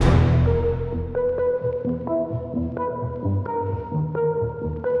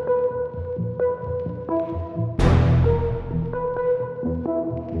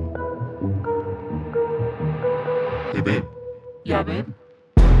babe.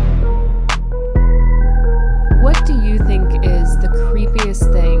 What do you think is the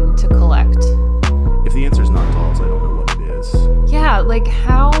creepiest thing to collect? If the answer is not dolls, I don't know what it is. Yeah, like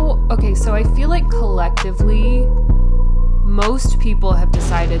how... Okay, so I feel like collectively, most people have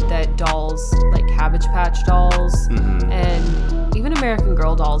decided that dolls, like Cabbage Patch dolls, and even American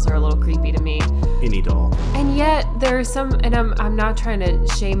Girl dolls are a little creepy to me. Any doll. And yet there's some, and I'm not trying to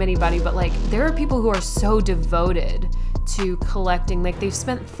shame anybody, but like there are people who are so devoted to collecting, like they've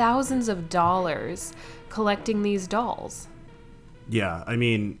spent thousands of dollars collecting these dolls. Yeah, I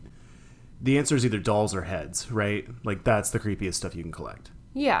mean, the answer is either dolls or heads, right? Like that's the creepiest stuff you can collect.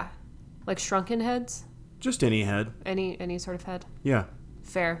 Yeah. Like shrunken heads? Just any head. Any sort of head? Yeah.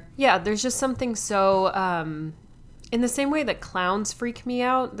 Fair. Yeah, there's just something so, in the same way that clowns freak me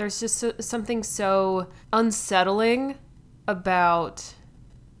out, there's just something so unsettling about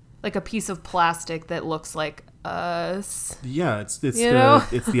like a piece of plastic that looks like us. Yeah, it's know?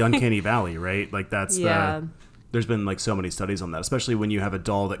 it's the uncanny valley, right? Like that's Yeah. there's been like so many studies on that, especially when you have a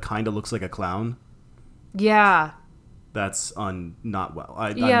doll that kind of looks like a clown. Yeah. That's not well.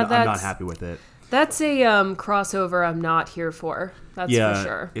 I'm that's- not happy with it. That's a crossover I'm not here for. That's Yeah, for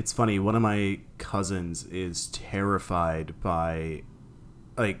sure. it's funny. One of my cousins is terrified by,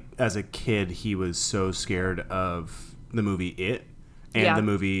 like, as a kid, he was so scared of the movie It and Yeah.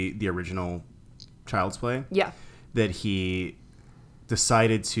 the original Child's Play, Yeah. that he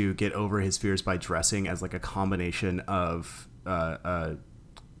decided to get over his fears by dressing as like a combination of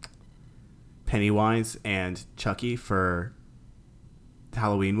Pennywise and Chucky for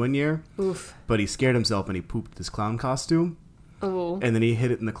Halloween one year. Oof. But he scared himself and he pooped his clown costume. Oh. And then he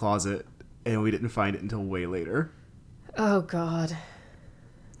hid it in the closet, and we didn't find it until way later. Oh, God.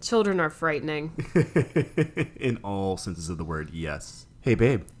 Children are frightening. In all senses of the word, yes. Hey,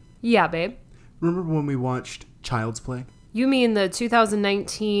 babe. Yeah, babe. Remember when we watched Child's Play? You mean the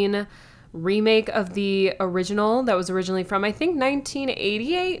 2019 remake of the original that was originally from, I think,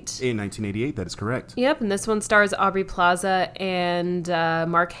 1988? In 1988, that is correct. Yep, and this one stars Aubrey Plaza and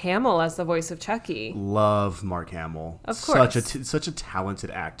Mark Hamill as the voice of Chucky. Love Mark Hamill. Of course. Such a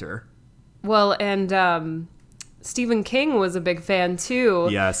talented actor. Well, and Stephen King was a big fan, too.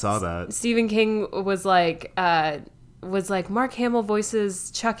 Yeah, I saw that. Stephen King was like, Mark Hamill voices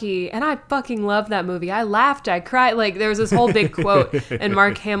Chucky, and I fucking love that movie. I laughed, I cried. Like, there was this whole big quote, and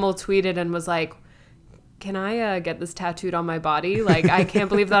Mark Hamill tweeted and was like, can I get this tattooed on my body? Like, I can't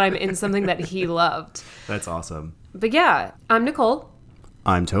believe that I'm in something that he loved. That's awesome. But yeah, I'm Nicole,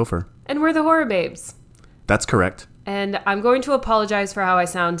 I'm Topher. and we're the Horror Babes. That's correct. And I'm going to apologize for how I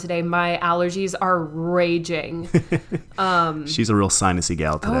sound today. My allergies are raging. She's a real sinusy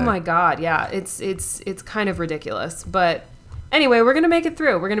gal today. Oh my God, yeah, it's kind of ridiculous. But anyway, we're gonna make it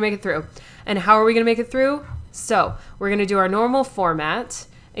through. We're gonna make it through. And how are we gonna make it through? So we're gonna do our normal format.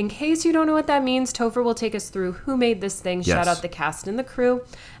 In case you don't know what that means, Topher will take us through who made this thing, shout out the cast and the crew,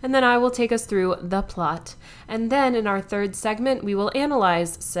 and then I will take us through the plot. And then in our third segment, we will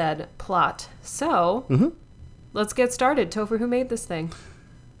analyze said plot. So let's get started. Topher, who made this thing?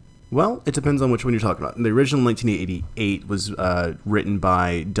 Well, it depends on which one you're talking about. The original 1988 was written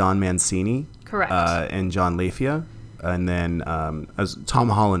by Don Mancini. Correct. And John Lafia. And then as Tom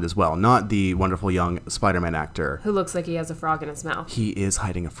Holland as well. Not the wonderful young Spider-Man actor. Who looks like he has a frog in his mouth. He is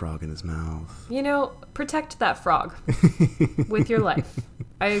hiding a frog in his mouth. You know, protect that frog with your life.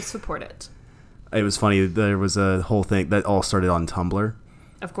 I support it. It was funny. There was a whole thing that all started on Tumblr.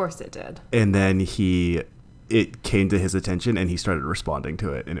 Of course it did. And then it came to his attention and he started responding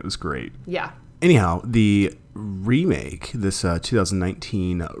to it. And it was great. Yeah. Anyhow, the remake, this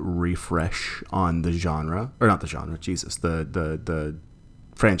 2019 refresh on the genre, or not the genre, Jesus, the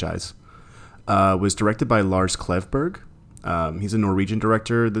franchise, was directed by Lars Klevberg. He's a Norwegian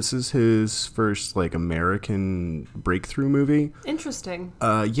director. This is his first like American breakthrough movie. Interesting.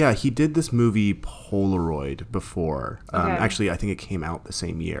 Yeah, he did this movie Polaroid before. Okay. Actually, I think it came out the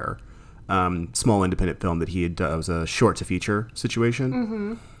same year. Small independent film that he had done. It was a short to feature situation.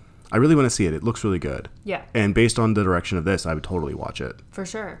 Mm-hmm. I really want to see it. It looks really good. Yeah. And based on the direction of this, I would totally watch it. For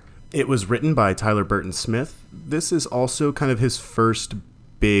sure. It was written by Tyler Burton Smith. This is also kind of his first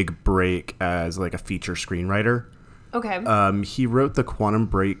big break as like a feature screenwriter. Okay. He wrote the Quantum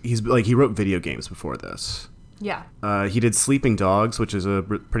Break. He wrote video games before this. Yeah. He did Sleeping Dogs, which is a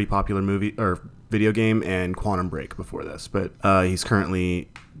pretty popular movie or video game, and Quantum Break before this. But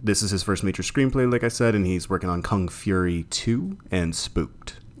this is his first major screenplay, like I said, and he's working on Kung Fury 2 and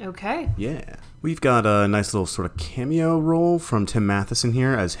Spooked. Okay. Yeah. We've got a nice little sort of cameo role from Tim Matheson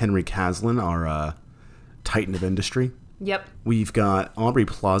here as Henry Caslin, our titan of industry. Yep. We've got Aubrey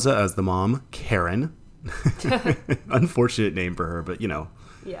Plaza as the mom, Karen. Unfortunate name for her, but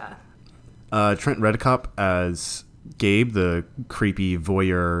Yeah. Trent Redkop as Gabe, the creepy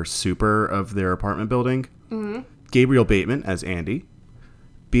voyeur super of their apartment building. Mm-hmm. Gabriel Bateman as Andy.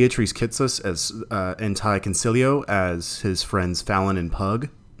 Beatrice Kitsos as and Ty Concilio as his friends Fallon and Pug.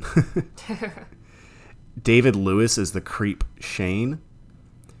 David Lewis as the creep Shane.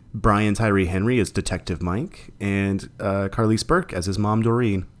 Brian Tyree Henry as Detective Mike. And Carlise Burke as his mom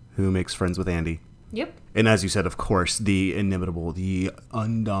Doreen, who makes friends with Andy. Yep. And as you said, of course, the inimitable, the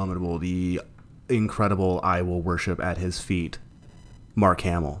undomitable, the incredible I will worship at his feet, Mark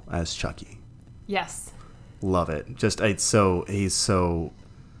Hamill as Chucky. Yes. Love it. He's so...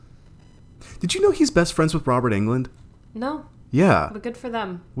 Did you know he's best friends with Robert Englund? No. Yeah. But good for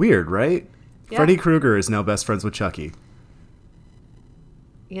them. Weird, right? Yeah. Freddy Krueger is now best friends with Chucky.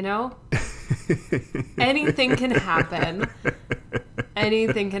 Anything can happen.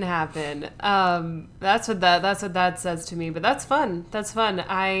 Anything can happen. That's what that says to me. But that's fun. That's fun.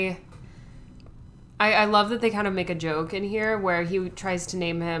 I love that they kind of make a joke in here where he tries to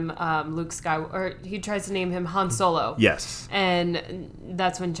name him Luke Skywalker, or he tries to name him Han Solo. Yes. And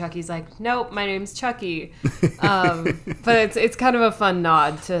that's when Chucky's like, nope, my name's Chucky. But it's kind of a fun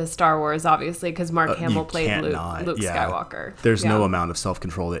nod to Star Wars, obviously, because Mark Hamill played Luke Skywalker. There's no amount of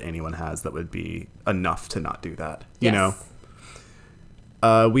self-control that anyone has that would be enough to not do that. Yes.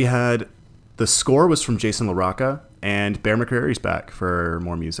 We had... The score was from Jason LaRocca, and Bear McCreary's back for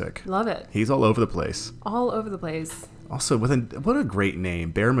more music. Love it. He's all over the place. All over the place. Also, what a great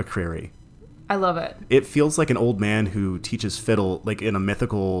name, Bear McCreary. I love it. It feels like an old man who teaches fiddle, like in a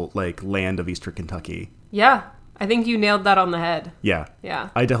mythical land of Eastern Kentucky. Yeah, I think you nailed that on the head. Yeah. Yeah.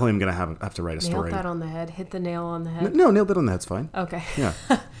 I definitely am gonna have to write a story. Nailed that on the head. Hit the nail on the head. No, nailed it on the head's fine. Okay. Yeah.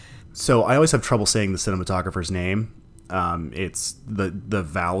 So I always have trouble saying the cinematographer's name. It's the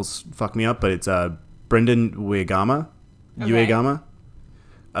vowels fuck me up, but it's Brendan Uegama. Okay. Uegama.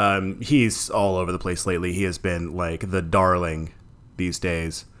 He's all over the place lately. He has been like the darling these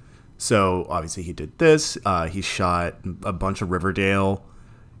days. So obviously he did this. He shot a bunch of Riverdale.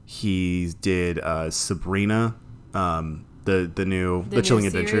 He did Sabrina, the new The Chilling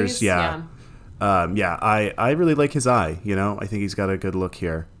Adventures. Series? Yeah. I really like his eye. I think he's got a good look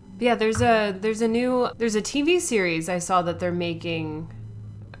here. Yeah, there's a TV series I saw that they're making.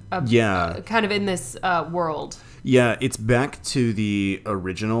 Kind of in this world. Yeah, it's back to the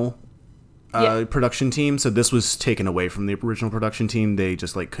original production team. So this was taken away from the original production team. They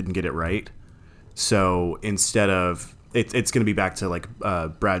just couldn't get it right. So instead of it's going to be back to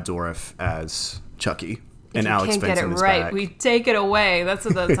Brad Dourif as Chucky and Alex Benson is back. We take it away. That's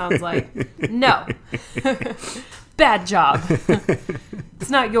what that sounds like. No. Bad job. It's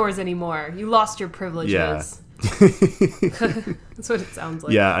not yours anymore. You lost your privileges. Yeah. That's what it sounds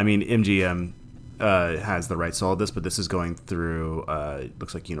like. Yeah, I mean, MGM has the rights to all this, but this is going through,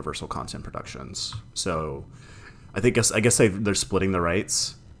 looks like Universal Content Productions. So I guess they're splitting the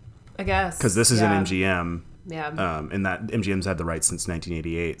rights. I guess. Because this is an MGM. Yeah. And that MGM's had the rights since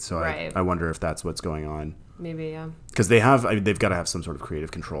 1988. So right. I wonder if that's what's going on. Maybe, yeah. Because they've got to have some sort of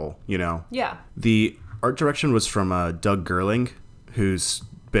creative control, Yeah. The art direction was from Doug Gerling, who's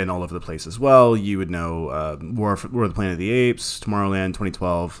been all over the place as well. You would know War of the Planet of the Apes, Tomorrowland,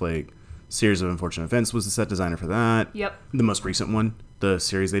 2012, Series of Unfortunate Events was the set designer for that. Yep. The most recent one, the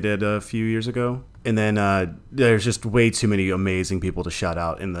series they did a few years ago. And then there's just way too many amazing people to shout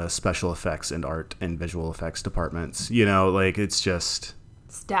out in the special effects and art and visual effects departments. It's just...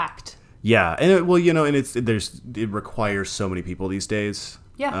 stacked. Yeah, and it requires so many people these days.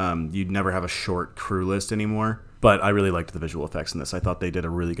 Yeah. You'd never have a short crew list anymore. But I really liked the visual effects in this. I thought they did a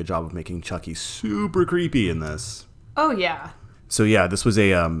really good job of making Chucky super creepy in this. Oh yeah. So yeah, this was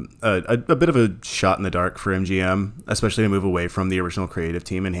a bit of a shot in the dark for MGM, especially to move away from the original creative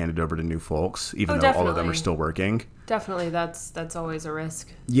team and hand it over to new folks, even though all of them are still working. Definitely, that's always a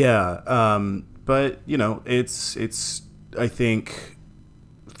risk. Yeah, but it's I think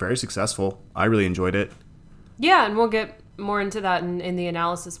very successful. I really enjoyed it. Yeah, and we'll get more into that in the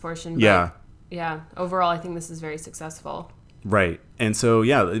analysis portion. But yeah, overall, I think this is very successful. Right. And so,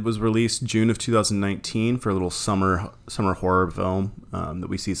 yeah, it was released June of 2019 for a little summer horror film that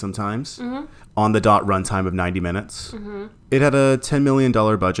we see sometimes. Mm-hmm. On the dot runtime of 90 minutes. Mm-hmm. It had a $10 million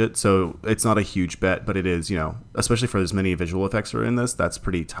budget, so it's not a huge bet, but it is, especially for as many visual effects are in this, that's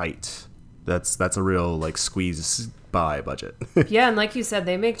pretty tight. That's a real, squeeze by budget. Yeah, and like you said,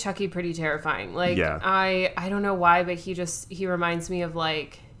 they make Chucky pretty terrifying. I don't know why, but he reminds me of,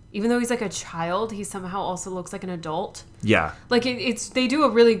 even though he's a child, he somehow also looks like an adult. Yeah. They do a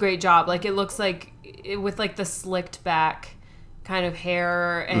really great job. It looks with the slicked back kind of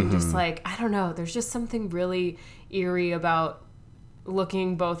hair and just like, I don't know, there's just something really eerie about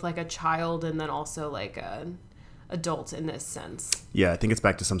looking both like a child and then also like an adult in this sense. Yeah, I think it's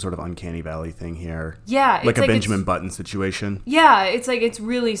back to some sort of uncanny valley thing here. Yeah. Like a Benjamin Button situation. Yeah, it's like, it's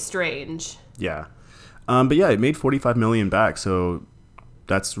really strange. Yeah. But yeah, it made 45 million back, so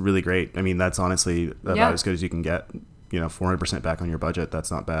that's really great. I mean, that's honestly about as good as you can get. 400% back on your budget.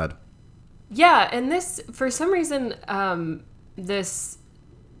 That's not bad. Yeah, and this, for some reason, this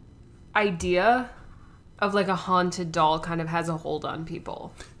idea of like a haunted doll kind of has a hold on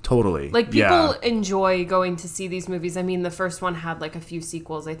people. Totally. Like people enjoy going to see these movies. I mean, the first one had like a few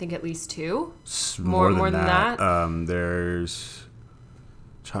sequels. I think at least 2. More than that. There's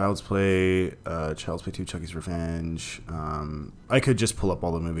Child's Play 2, Chucky's Revenge. I could just pull up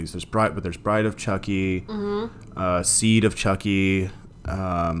all the movies. There's Bride of Chucky, Seed of Chucky.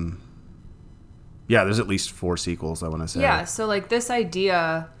 Yeah, there's at least 4 sequels, I want to say. Yeah, so like this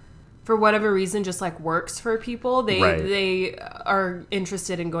idea, for whatever reason, just like works for people. They are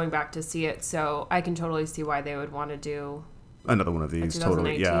interested in going back to see it, so I can totally see why they would want to do another one of these.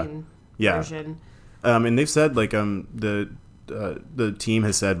 Totally, yeah. Version. And they've said like the team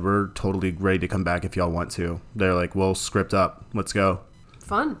has said we're totally ready to come back if y'all want to. They're like, well, script up, let's go.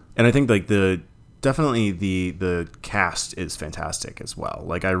 Fun. And I think like definitely the cast is fantastic as well.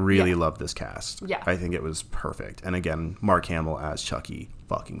 Like I really love this cast. Yeah. I think it was perfect. And again, Mark Hamill as Chucky,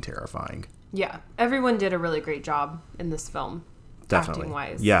 fucking terrifying. Yeah. Everyone did a really great job in this film. Definitely. Acting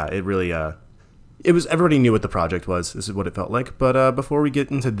wise. Yeah, it really everybody knew what the project was. This is what it felt like. But before we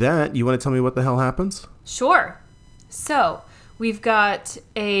get into that, you want to tell me what the hell happens? Sure. So, we've got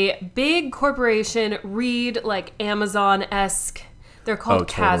a big corporation, Reed, like Amazon-esque. They're called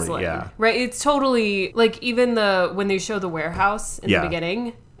totally, Caslin, right? It's totally like even when they show the warehouse in the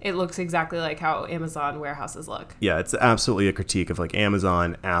beginning, it looks exactly like how Amazon warehouses look. Yeah, it's absolutely a critique of like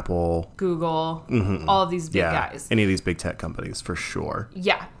Amazon, Apple, Google, all of these big guys. Any of these big tech companies for sure.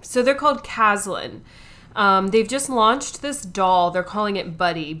 Yeah, so they're called Caslin. They've just launched this doll. They're calling it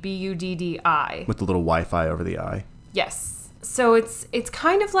Buddy, Buddi, with the little Wi-Fi over the eye. Yes. So it's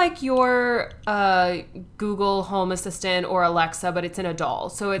kind of like your Google Home Assistant or Alexa, but it's in a doll.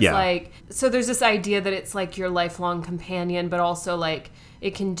 So it's like, so there's this idea that it's like your lifelong companion, but also like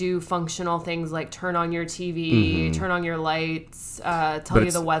it can do functional things like turn on your TV, turn on your lights, tell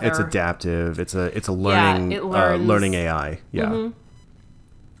you the weather. It's adaptive. It's a learning learning AI. Yeah.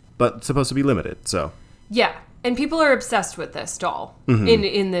 But it's supposed to be limited. So yeah, and people are obsessed with this doll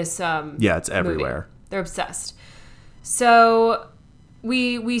in this. It's everywhere. Movie. They're obsessed. So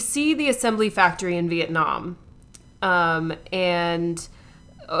we see the assembly factory in Vietnam, and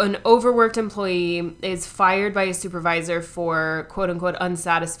an overworked employee is fired by a supervisor for quote-unquote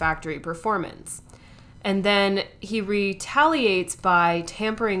unsatisfactory performance. And then he retaliates by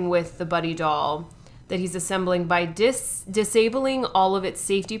tampering with the Buddy doll that he's assembling by disabling all of its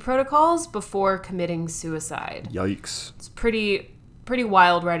safety protocols before committing suicide. Yikes. It's pretty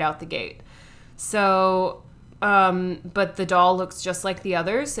wild right out the gate. So... but the doll looks just like the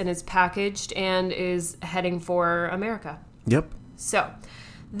others and is packaged and is heading for America. Yep. So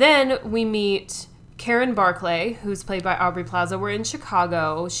then we meet Karen Barclay, who's played by Aubrey Plaza. We're in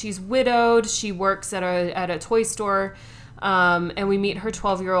Chicago. She's widowed. She works at a toy store. And we meet her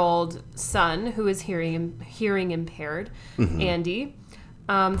 12-year-old son, who is hearing impaired, Andy.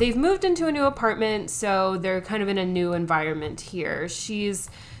 They've moved into a new apartment, so they're kind of in a new environment here. She's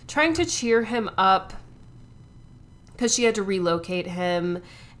trying to cheer him up because she had to relocate him,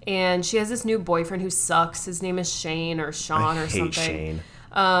 and she has this new boyfriend who sucks. His name is Shane or Sean or something. Shane.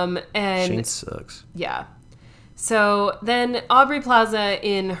 And Shane sucks. Yeah. So then Aubrey Plaza,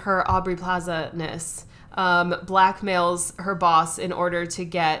 in her Aubrey Plaza-ness, blackmails her boss in order to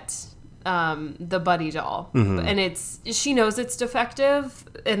get the Buddy doll. And she knows it's defective,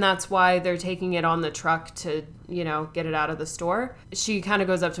 and that's why they're taking it on the truck to, get it out of the store. She kind of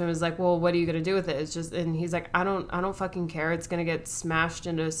goes up to him and is like, well, what are you going to do with it? It's just, and he's like, I don't fucking care. It's going to get smashed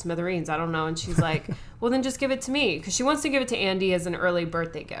into smithereens. I don't know. And she's like, well, then just give it to me. Because she wants to give it to Andy as an early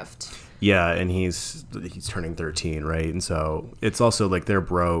birthday gift. Yeah, and he's turning 13, right? And so it's also like they're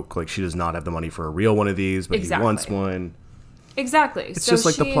broke. Like she does not have the money for a real one of these, but he wants one. Exactly. It's just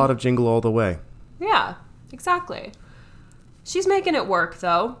like the plot of Jingle All the Way. Yeah, exactly. She's making it work,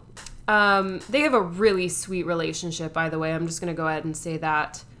 though. They have a really sweet relationship, by the way. I'm just going to go ahead and say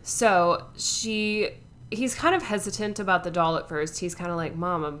that. So he's kind of hesitant about the doll at first. He's kind of like,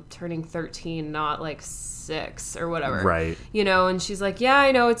 Mom, I'm turning 13, not like 6 or whatever. Right. And she's like, yeah,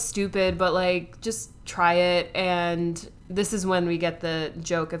 I know it's stupid, but like, just try it. And this is when we get the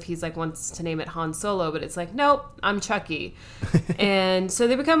joke of he's like wants to name it Han Solo, but it's like, nope, I'm Chucky. And so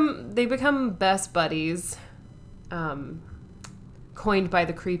they become best buddies, coined by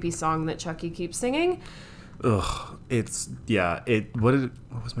the creepy song that Chucky keeps singing. Ugh, what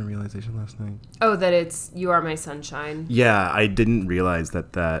was my realization last night? Oh, that it's You Are My Sunshine. Yeah, I didn't realize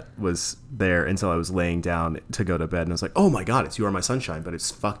that was there until I was laying down to go to bed, and I was like, oh my god, it's You Are My Sunshine, but it's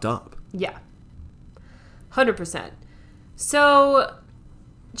fucked up. Yeah. 100%. So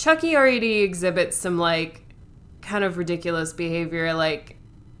Chucky already exhibits some like kind of ridiculous behavior, like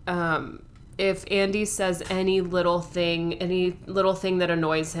if Andy says any little thing that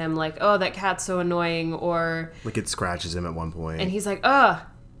annoys him, like, oh, that cat's so annoying, or like it scratches him at one point. And he's like, ugh,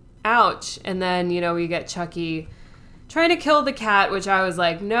 ouch. And then, we get Chucky trying to kill the cat, which I was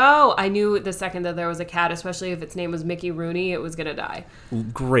like, no. I knew the second that there was a cat, especially if its name was Mickey Rooney, it was going to die.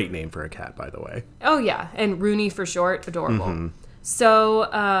 Great name for a cat, by the way. Oh, yeah. And Rooney for short, adorable. Mm-hmm.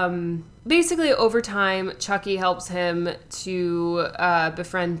 So, basically, over time, Chucky helps him to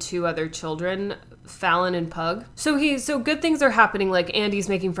befriend two other children, Fallon and Pug. So good things are happening, like Andy's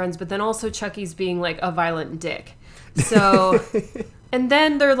making friends, but then also Chucky's being like a violent dick. So, and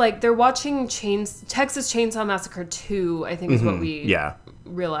then they're watching Texas Chainsaw Massacre 2, I think is what we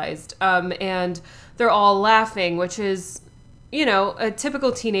realized. And they're all laughing, which is, a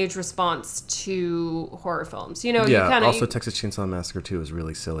typical teenage response to horror films. Also Texas Chainsaw Massacre 2 is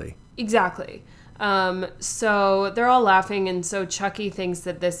really silly. Exactly. So they're all laughing, and so Chucky thinks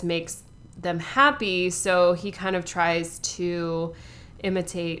that this makes them happy, so he kind of tries to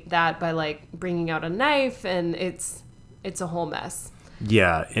imitate that by like bringing out a knife, and it's a whole mess.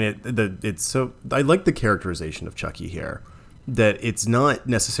 Yeah, and it's so I like the characterization of Chucky here. That it's not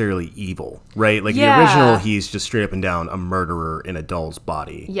necessarily evil, right? Like the original, he's just straight up and down a murderer in a doll's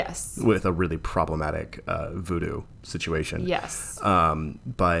body. Yes. With a really problematic voodoo situation. Yes.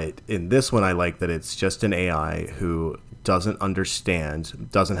 But in this one, I like that it's just an AI who doesn't understand,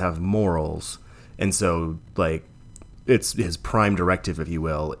 doesn't have morals, and so like it's his prime directive, if you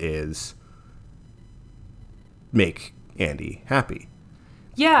will, is make Andy happy.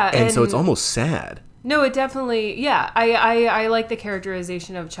 Yeah. And so it's almost sad. No, it definitely, I like the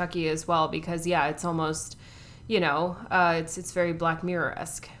characterization of Chucky as well, because, it's almost, it's very Black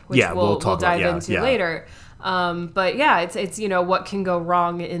Mirror-esque, which we'll dive into later. But it's what can go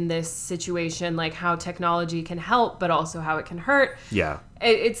wrong in this situation, like how technology can help, but also how it can hurt. Yeah.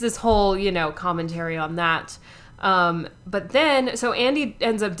 It's this whole, commentary on that. But then, so Andy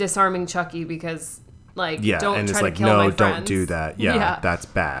ends up disarming Chucky because, like, don't try to kill my friends. Don't do that. Yeah, that's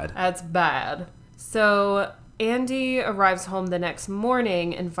bad. That's bad. So Andy arrives home the next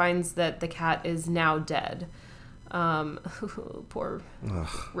morning and finds that the cat is now dead. Poor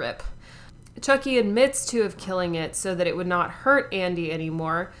rip. Chucky admits to have killing it so that it would not hurt Andy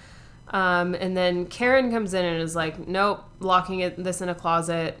anymore. And then Karen comes in and is like, nope, locking this in a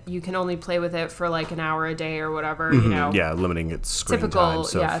closet. You can only play with it for like an hour a day or whatever, Yeah, limiting its screen time,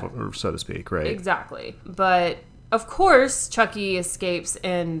 so to speak, right? Exactly. But of course, Chucky escapes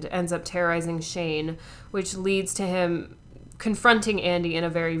and ends up terrorizing Shane, which leads to him confronting Andy in a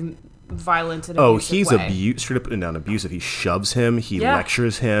very violent and abusive way. He's straight up and down abusive. He shoves him. He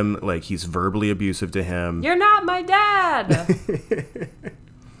lectures him. Like, he's verbally abusive to him. You're not my dad!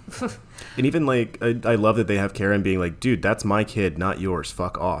 And even, like, I love that they have Karen being like, dude, that's my kid, not yours.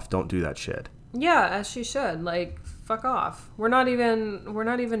 Fuck off. Don't do that shit. Yeah, as she should. Like, fuck off. We're not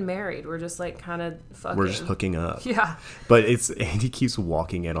even married. We're just like kind of fucking. We're just hooking up. Yeah. But Andy keeps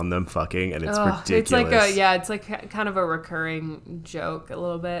walking in on them fucking, and it's ridiculous. It's like kind of a recurring joke a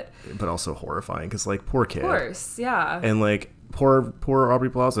little bit. But also horrifying because like poor kid. Of course, yeah. And like poor Aubrey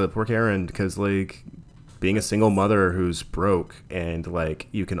Plaza, poor Karen, because like being a single mother who's broke and like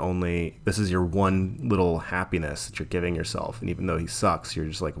this is your one little happiness that you're giving yourself, and even though he sucks, you're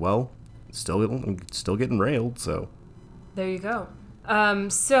just like, well, still getting railed, so. There you go.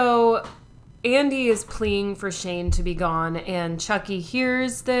 So Andy is pleading for Shane to be gone, and Chucky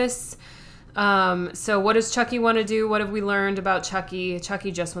hears this. So what does Chucky want to do? What have we learned about Chucky?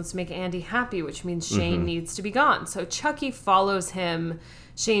 Chucky just wants to make Andy happy, which means Shane needs to be gone. So Chucky follows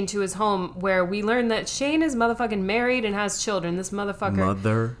Shane to his home, where we learn that Shane is motherfucking married and has children. This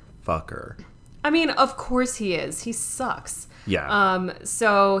motherfucker. I mean, of course he is. He sucks. Yeah.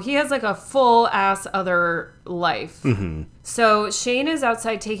 So he has like a full ass other life. Mm-hmm. So Shane is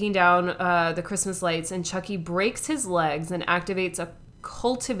outside taking down the Christmas lights, and Chucky breaks his legs and activates a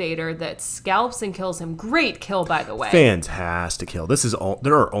cultivator that scalps and kills him. Great kill, by the way. Fantastic kill.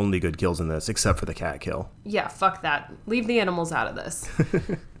 There are only good kills in this, except for the cat kill. Yeah, fuck that. Leave the animals out of this.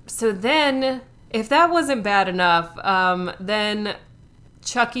 So then if that wasn't bad enough, then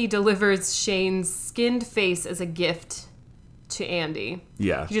Chucky delivers Shane's skinned face as a gift to Andy.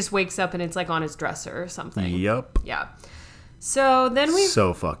 Yeah. He just wakes up and it's like on his dresser or something. Yep. Yeah. So then we...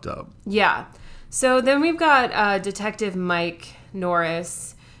 So fucked up. Yeah. So then we've got Detective Mike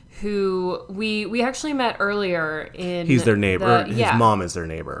Norris, who we actually met earlier in... He's their neighbor. His mom is their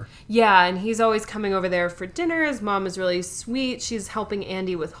neighbor. Yeah, and he's always coming over there for dinner. His mom is really sweet. She's helping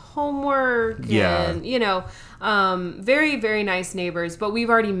Andy with homework. Yeah. And, very, very nice neighbors. But we've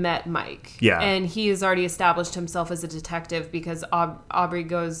already met Mike. Yeah. And he has already established himself as a detective because Aubrey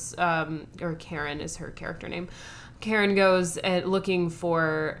goes... or Karen is her character name. Karen goes looking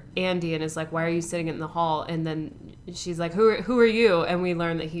for Andy and is like, why are you sitting in the hall? And then she's like, who are you? And we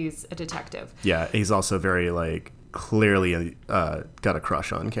learn that he's a detective. Yeah, he's also very, like, clearly got a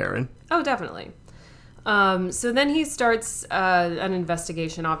crush on Karen. Oh, definitely. So then he starts an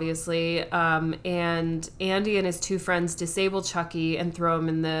investigation, obviously, and Andy and his two friends disable Chucky and throw him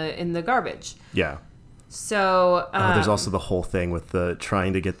in the garbage. Yeah. So... there's also the whole thing with the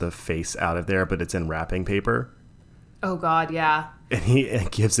trying to get the face out of there, but it's in wrapping paper. Oh, God, yeah. And he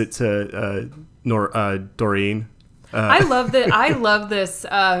gives it to Doreen. I love this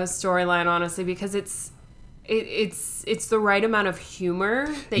storyline, honestly, because it's the right amount of humor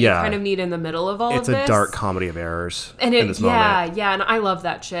that you kind of need in the middle of all of this. It's a dark comedy of errors and in this moment. Yeah, and I love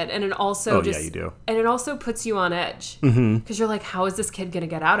that shit. And it also you do. And it also puts you on edge because you're like, how is this kid gonna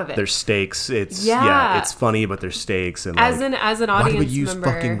get out of it? There's stakes. It's funny, but there's stakes. And as an audience member, why do we use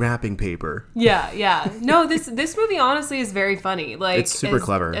fucking wrapping paper? Yeah. No, this movie honestly is very funny. Like, it's super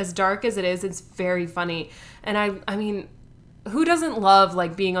clever. As dark as it is, it's very funny. And I mean, who doesn't love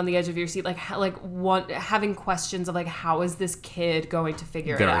like being on the edge of your seat, having questions of like, how is this kid going to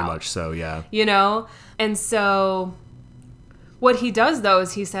figure it out? Very much so, yeah. And so what he does though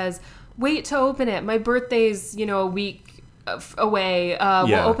is he says, wait to open it. My birthday's a week away.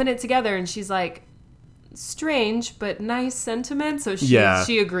 We'll open it together. And she's like, strange but nice sentiment. So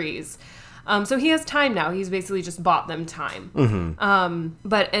she agrees. So he has time now. He's basically just bought them time. Mm-hmm.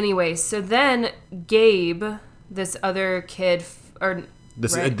 But anyway, so then Gabe, this other kid,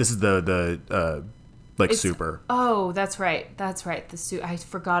 this is the super. Oh, that's right. The I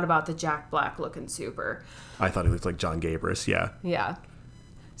forgot about the Jack Black looking super. I thought he looked like John Gabris. Yeah. Yeah.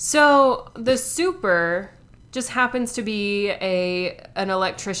 So the super just happens to be an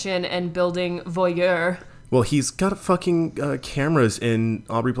electrician and building voyeur. Well, he's got fucking cameras in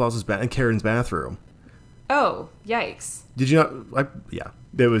Aubrey Plaza's and Karen's bathroom. Oh, yikes! Did you not? Yeah,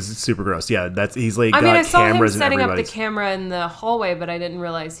 it was super gross. Yeah, he's like. I saw him setting up the camera in the hallway, but I didn't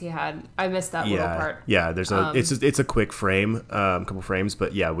realize he had. I missed that little part. Yeah, there's it's a quick frame, couple frames,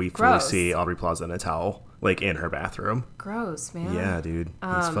 but yeah, we fully see Aubrey Plaza in a towel, like in her bathroom. Gross, man. Yeah, dude,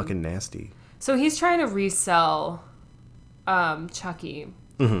 it's fucking nasty. So he's trying to resell, Chucky.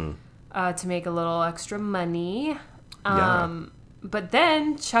 Mm-hmm. To make a little extra money. But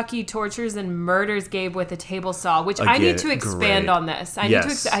then Chucky tortures and murders Gabe with a table saw, which I need to expand on this.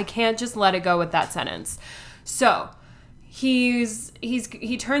 I can't just let it go with that sentence. So he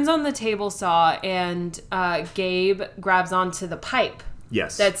turns on the table saw and Gabe grabs onto the pipe.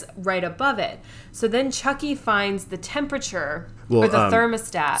 Yes. That's right above it. So then Chucky finds the temperature or the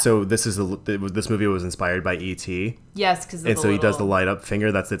thermostat. So this movie was inspired by E.T. Yes, because he does the light up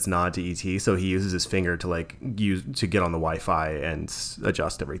finger. That's its nod to E.T. So he uses his finger to to get on the Wi-Fi and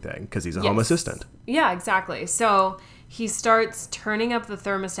adjust everything because he's a home assistant. Yeah, exactly. So he starts turning up the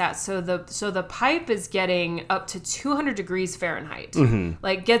thermostat so the pipe is getting up to 200 degrees Fahrenheit. Mm-hmm.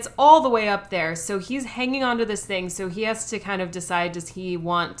 Like gets all the way up there. So he's hanging onto this thing. So he has to kind of decide, does he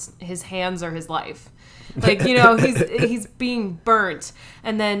want his hands or his life? Like, he's being burnt,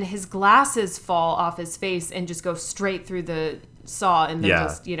 and then his glasses fall off his face and just go straight through the saw and they're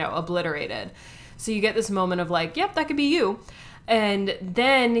just, obliterated. So you get this moment of like, yep, that could be you. And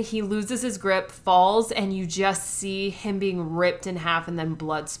then he loses his grip, falls, and you just see him being ripped in half and then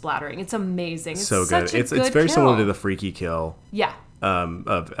blood splattering. It's amazing. It's so good. It's very similar to the freaky kill. Yeah.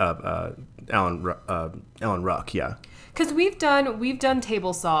 Of Alan Ruck. Yeah. Because we've done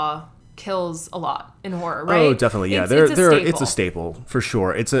table saw kills a lot in horror, right? Oh, definitely. Yeah, it's a staple for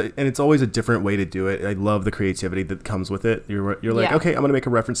sure. It's always a different way to do it. I love the creativity that comes with it. You're like, okay, I'm going to make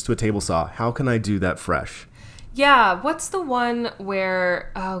a reference to a table saw. How can I do that fresh? Yeah, what's the one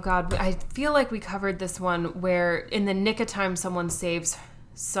where, oh God, I feel like we covered this one where in the nick of time someone saves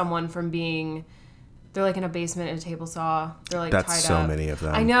someone from being They're like in a basement in a table saw. They're like That's tied so up. many of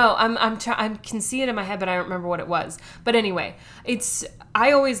them. I know. I can see it in my head, but I don't remember what it was. But anyway,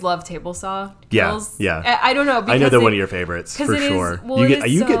 I always love table saw kills. Yeah. I don't know. I know they're one of your favorites for sure. Well,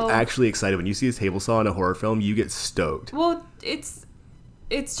 you get actually excited when you see a table saw in a horror film. You get stoked. Well, it's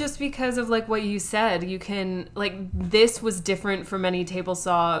just because of like what you said. You can like this was different from any table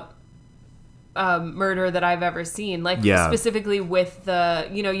saw murder that I've ever seen, like specifically with the,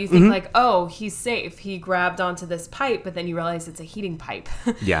 you think like, oh, he's safe, he grabbed onto this pipe, but then you realize it's a heating pipe.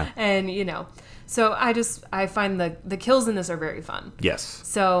 And so I find the kills in this are very fun. Yes.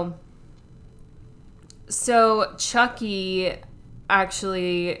 So Chucky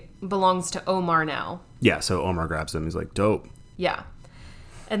actually belongs to Omar now. So Omar grabs him. He's like, dope.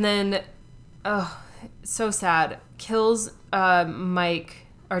 And then so sad, kills Mike,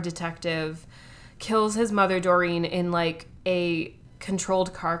 our detective, kills his mother Doreen in like a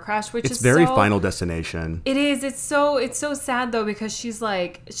controlled car crash, which is very Final Destination. It is. It's so sad though, because she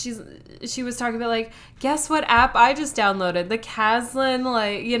was talking about like, guess what app I just downloaded, the Caslin,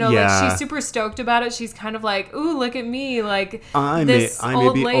 like like she's super stoked about it. She's kind of like, ooh, look at me, like I may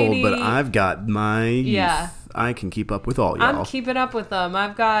be old, but I've got my youth. I can keep up with all y'all. I'm keeping up with them.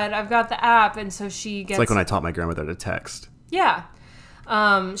 I've got the app, and so she gets. It's like when I taught my grandmother to text. Yeah.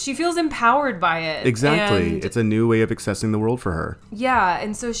 She feels empowered by it. Exactly. And, it's a new way of accessing the world for her. Yeah,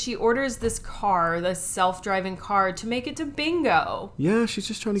 and so she orders this self-driving car, to make it to bingo. Yeah, she's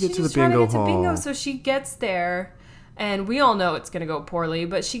just trying to get to the bingo hall. So she gets there, and we all know it's going to go poorly,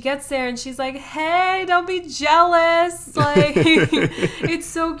 but she gets there and she's like, hey, don't be jealous. Like, it's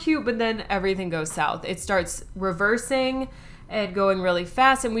so cute, but then everything goes south. It starts reversing and going really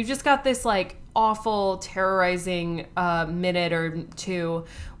fast, and we've just got this, like, awful, terrorizing minute or two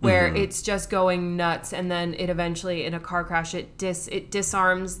where it's just going nuts, and then it eventually, in a car crash, it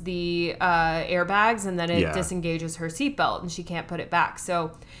disarms the airbags, and then it disengages her seatbelt, and she can't put it back.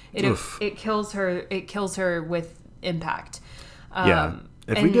 So it kills her. It kills her with impact.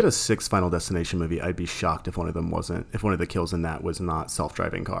 If we get a 6th Final Destination movie, I'd be shocked if one of the kills in that was not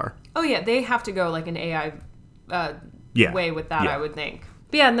self-driving car. Oh yeah, they have to go like an AI way with that, I would think.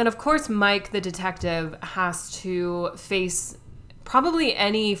 But yeah, and then of course Mike, the detective, has to face probably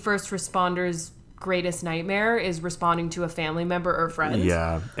any first responder's greatest nightmare is responding to a family member or friend.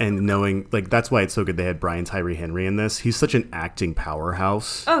 Yeah, and knowing, like, that's why it's so good they had Brian Tyree Henry in this. He's such an acting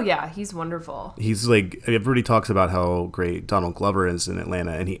powerhouse. Oh yeah, he's wonderful. He's like, everybody talks about how great Donald Glover is in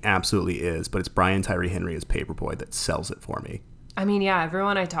Atlanta, and he absolutely is, but it's Brian Tyree Henry as Paperboy that sells it for me. I mean, yeah,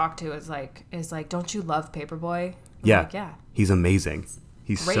 everyone I talk to is like, don't you love Paperboy? Yeah, he's amazing.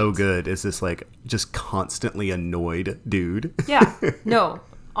 He's great. So good. Is this like just constantly annoyed dude? Yeah. No.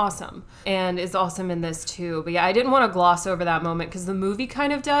 Awesome. And is awesome in this too. But yeah, I didn't want to gloss over that moment because the movie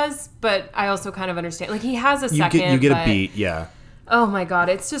kind of does, but I also kind of understand. Like, he has a second. You get a beat, yeah. Oh my God.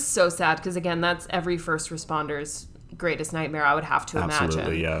 It's just so sad because, again, that's every first responder's greatest nightmare, I would have to imagine.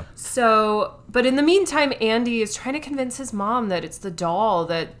 Absolutely, yeah. So, but in the meantime, Andy is trying to convince his mom that it's the doll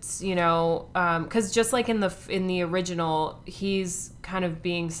that's, because just like in the original, he's kind of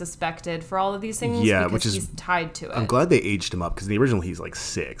being suspected for all of these things because he's tied to it. I'm glad they aged him up because in the original he's like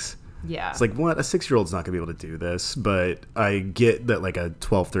 6. Yeah. It's like, what? A 6-year-old's not going to be able to do this, but I get that like a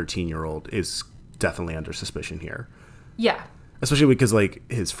 12, 13-year-old is definitely under suspicion here. Yeah. Especially because, like,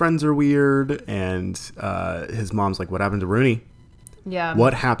 his friends are weird, and his mom's like, what happened to Rooney? Yeah.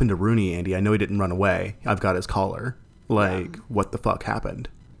 What happened to Rooney, Andy? I know he didn't run away. I've got his collar. Like, what the fuck happened?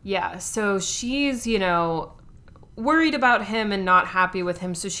 Yeah, so she's, worried about him and not happy with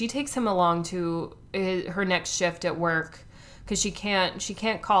him, so she takes him along to her next shift at work because she can't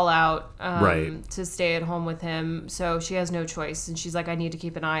call out to stay at home with him, so she has no choice, and she's like, I need to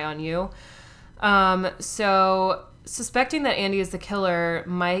keep an eye on you. So... Suspecting that Andy is the killer,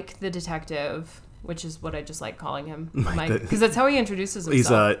 Mike, the detective, which is what I just like calling him, Mike, because that's how he introduces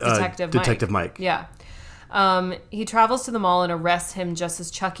himself. He's Detective Mike. Yeah. He travels to the mall and arrests him just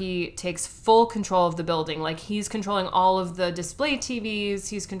as Chucky takes full control of the building. Like, he's controlling all of the display TVs.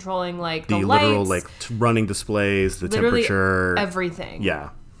 He's controlling, like, the lights. Literal, like, running displays, the temperature. Everything.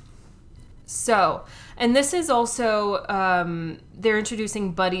 Yeah. So, and this is also, they're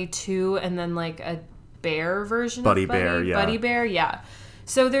introducing Buddy 2 and then, like, a bear version Buddy of Buddy Bear, yeah. Buddy Bear, yeah.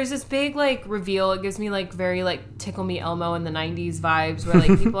 So there's this big, like, reveal. It gives me, like, very, like, Tickle Me Elmo in the 90s vibes where,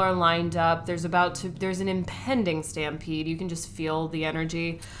 like, people are lined up. There's an impending stampede. You can just feel the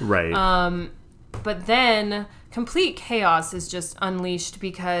energy. Right. But then complete chaos is just unleashed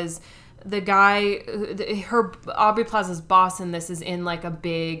because the guy, Aubrey Plaza's boss in this is in, like, a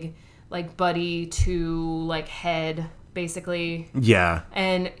big, like, Buddy 2, like, head basically. Yeah.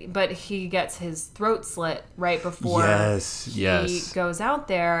 But he gets his throat slit right before he goes out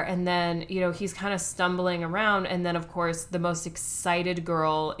there, and then, you know, he's kind of stumbling around, and then of course the most excited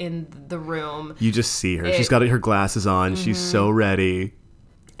girl in the room. You just see her. She's got her glasses on. She's so ready.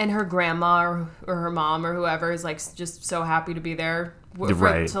 And her grandma or her mom or whoever is like just so happy to be there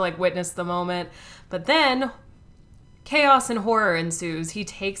to like witness the moment. But then chaos and horror ensues. He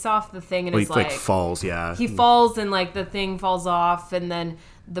takes off the thing and is like falls, yeah. He falls and like the thing falls off, and then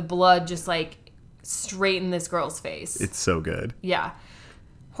the blood just like straight in this girl's face. It's so good. Yeah.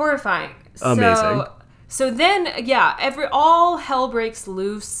 Horrifying. Amazing. So then, yeah, all hell breaks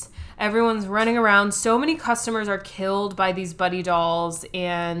loose. Everyone's running around. So many customers are killed by these Buddy dolls,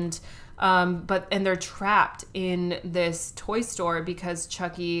 and they're trapped in this toy store because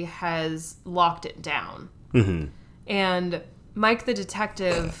Chucky has locked it down. Mm-hmm. And Mike the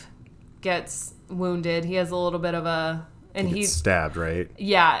detective gets wounded. He has a little bit of he's stabbed, right?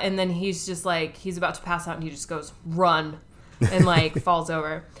 Yeah, and then he's just like, he's about to pass out, and he just goes, run, and like falls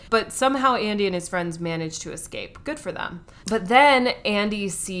over. But somehow Andy and his friends manage to escape. Good for them. But then Andy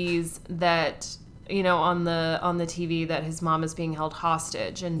sees that, you know, on the TV that his mom is being held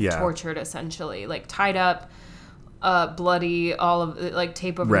hostage and tortured, essentially, like tied up, bloody, all of like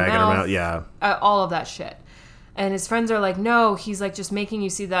tape over her mouth, all of that shit. And his friends are like, no, he's like just making you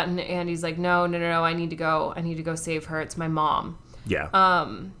see that, and Andy's like, no, I need to go save her. It's my mom. Yeah.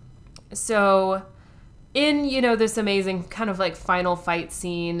 So in, you know, this amazing kind of like final fight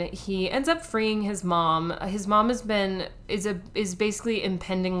scene, he ends up freeing his mom. His mom is basically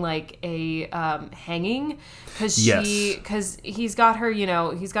impending like a hanging because he's got her, you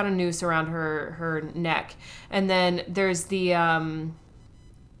know, he's got a noose around her neck, and then there's the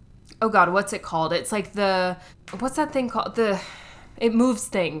oh god, what's it called? It's like what's that thing called? It moves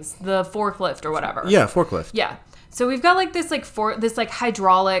things, the forklift or whatever. Yeah, forklift. Yeah. So we've got like this like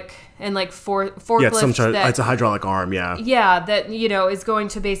hydraulic and like forklift. Yeah, it's a hydraulic arm. Yeah. Yeah, that, you know, is going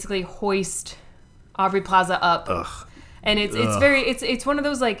to basically hoist Aubrey Plaza up. Ugh. And it's one of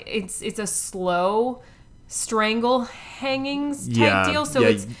those like it's a slow strangle hangings type deal. So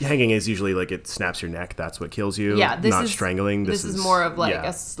hanging is usually like it snaps your neck. That's what kills you. Yeah, not strangling. This is more of like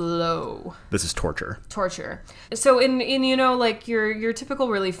a slow. This is torture. So in you know, like your typical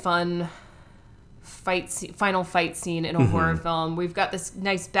really fun final fight scene in a horror film, we've got this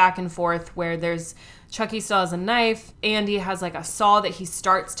nice back and forth where there's Chucky still has a knife, Andy has like a saw that he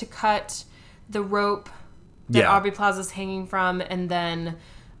starts to cut the rope that Aubrey Plaza's hanging from, and then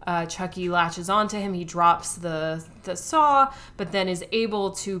Chucky latches onto him. He drops the saw, but then is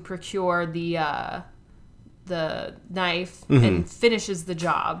able to procure the knife and finishes the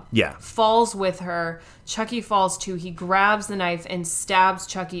job. Yeah. Falls with her. Chucky falls too. He grabs the knife and stabs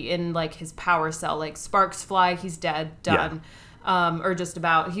Chucky in like his power cell. Like sparks fly. He's dead. Done. Yeah. Or just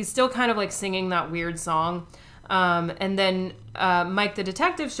about. He's still kind of like singing that weird song. And then Mike the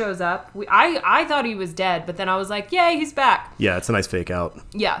detective shows up. I thought he was dead, but then I was like, yay, he's back. Yeah, it's a nice fake out.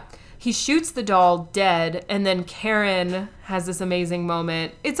 Yeah. He shoots the doll dead, and then Karen has this amazing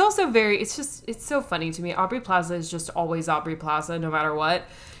moment. It's also it's so funny to me. Aubrey Plaza is just always Aubrey Plaza, no matter what.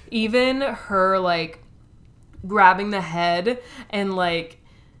 Even her, like, grabbing the head and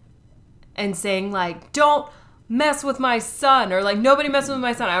saying, like, don't mess with my son, or, like, nobody messes with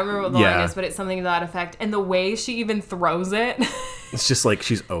my son. I don't remember what the line is, but it's something to that effect. And the way she even throws it. It's just like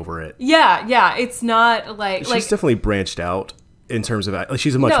she's over it. Yeah. It's not, like... She's definitely branched out. In terms of, like,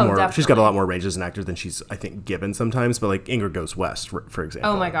 she's definitely. She's got a lot more range as an actor than she's, I think, given sometimes. But like Ingrid Goes West, for example.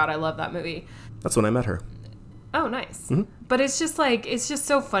 Oh my god, I love that movie. That's when I met her. Oh, nice. Mm-hmm. But it's just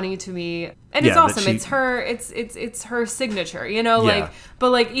so funny to me, and it's awesome. It's her signature, you know, like.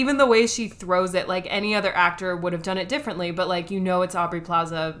 But like even the way she throws it, like any other actor would have done it differently. But like, you know, it's Aubrey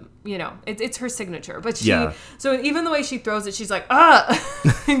Plaza. You know, it's her signature. But so even the way she throws it, she's like,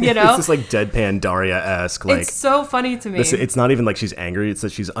 you know, it's this like deadpan Daria-esque. Like, it's so funny to me. It's not even like she's angry. It's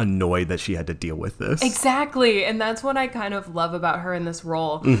that she's annoyed that she had to deal with this. Exactly, and that's what I kind of love about her in this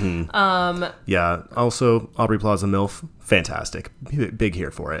role. Mm-hmm. Yeah. Also, Aubrey Plaza MILF, fantastic. Big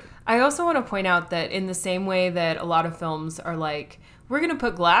here for it. I also want to point out that in the same way that a lot of films are like, we're gonna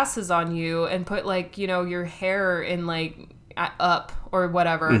put glasses on you and put like, you know, your hair in like up or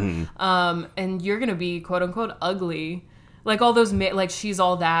whatever, and you're gonna be quote unquote ugly, like all those like She's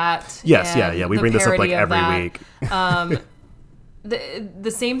All That. Yes, yeah. We bring this up like every week.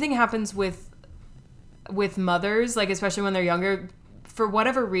 The same thing happens with mothers, like especially when they're younger. For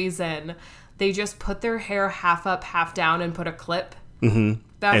whatever reason, they just put their hair half up, half down, and put a clip.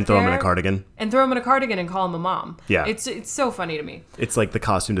 back And throw him in a there cardigan. and throw him in a cardigan and call him a mom. Yeah. It's so funny to me. It's like the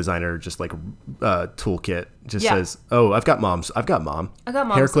costume designer just like toolkit just Yeah. says, "Oh, I've got mom. I got mom's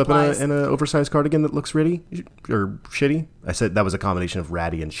hair clip supplies. in an oversized cardigan that looks ritty or shitty." I said that was a combination of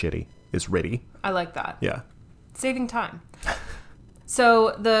ratty and shitty. Is ritty. I like that. Yeah. Saving time.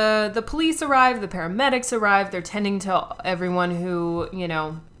 So the police arrive, the paramedics arrive. They're tending to everyone who,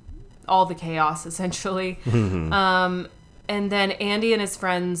 all the chaos essentially. And then Andy and his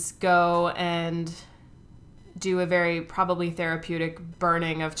friends go and do a very probably therapeutic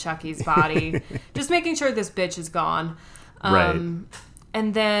burning of Chucky's body, just making sure this bitch is gone. Right.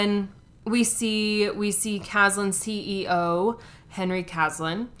 And then we see Kaslan's CEO, Henry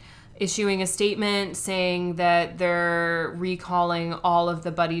Kaslan, issuing a statement saying that they're recalling all of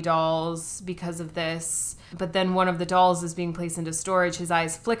the Buddy dolls because of this. But then one of the dolls is being placed into storage. His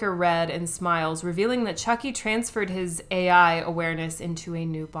eyes flicker red and smiles, revealing that Chucky transferred his AI awareness into a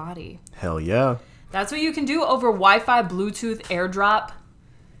new body. Hell yeah. That's what you can do over Wi-Fi, Bluetooth, AirDrop.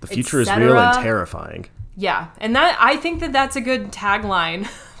 The future is real and terrifying. Yeah, and I think that's a good tagline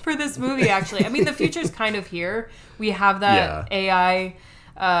for this movie, actually. I mean, the future's kind of here. We have that AI.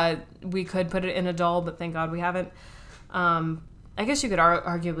 We could put it in a doll, but thank God we haven't. I guess you could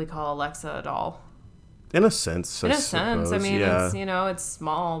arguably call Alexa a doll. In a sense. I mean, yeah. it's, it's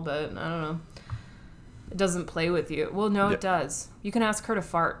small, but I don't know. It doesn't play with you. Well, no, it does. You can ask her to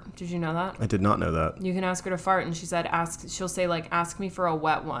fart. Did you know that? I did not know that. You can ask her to fart, and she said, she'll say, like, ask me for a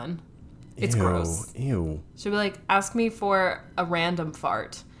wet one. It's Ew, gross. Ew. She'll be like, ask me for a random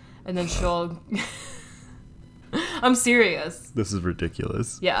fart. And then she'll... I'm serious. This is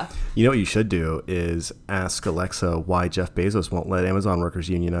ridiculous. Yeah. You know what you should do is ask Alexa why Jeff Bezos won't let Amazon workers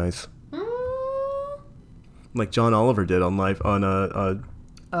unionize. Like John Oliver did on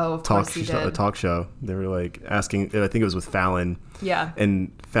Of course he did. a talk show. They were like asking, I think it was with Fallon. Yeah.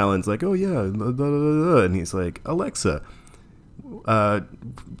 And Fallon's like, oh yeah, blah, blah, blah, blah. And he's like, Alexa,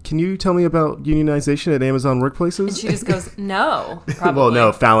 can you tell me about unionization at Amazon workplaces? And she just goes, no, probably. Well,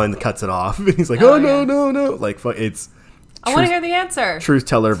 no, Fallon cuts it off. And he's like, Oh, no. Like, it's I want to hear the answer. truth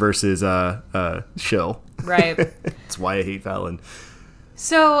teller versus shill. Right. That's why I hate Fallon.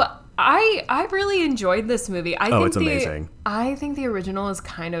 So I really enjoyed this movie. It's amazing. I think the original is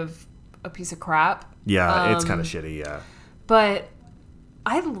kind of a piece of crap. Yeah, it's kind of shitty, yeah. But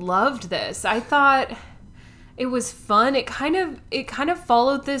I loved this. I thought it was fun. It kind of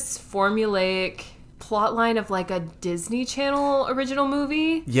followed this formulaic plot line of like a Disney Channel original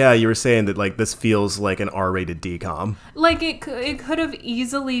movie. Yeah, you were saying that like this feels like an R-rated DCOM. Like it could have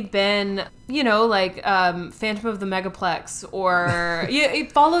easily been, like Phantom of the Megaplex, or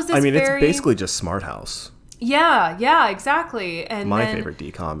it follows this. I mean, very... it's basically just Smart House. Yeah, exactly. And my favorite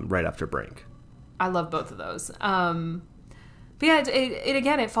DCOM right after Brink. I love both of those. But yeah,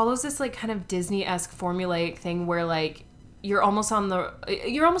 it follows this like kind of Disney-esque formulaic thing where like you're almost on a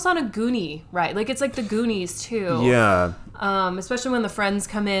Goonie ride. Like it's like the Goonies too. Yeah. Especially when the friends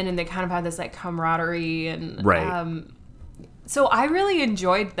come in and they kind of have this like camaraderie and right. So I really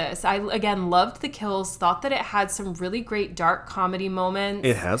enjoyed this. I again loved the kills. Thought that it had some really great dark comedy moments.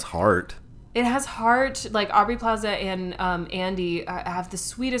 It has heart. It has heart. Like Aubrey Plaza and Andy have the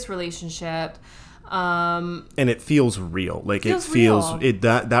sweetest relationship. And it feels real. Like it feels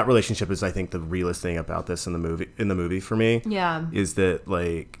that relationship is, I think, the realest thing about this in the movie for me. Yeah. Is that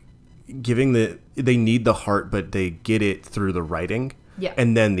like they need the heart, but they get it through the writing. Yeah.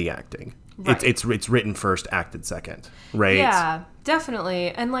 And then the acting. Right. It's written first, acted second. Right. Yeah,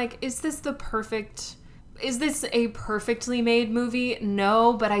 definitely. And like, is this a perfectly made movie?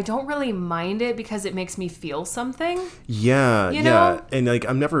 No, but I don't really mind it because it makes me feel something. Yeah, you know? And like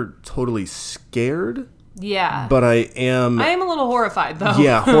I'm never totally scared. Yeah. But I am a little horrified though.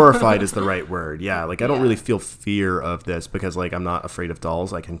 Yeah, horrified is the right word. Yeah, like I don't really feel fear of this because like I'm not afraid of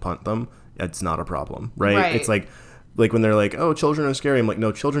dolls. I can punt them. It's not a problem, right? It's like when they're like, "Oh, children are scary." I'm like,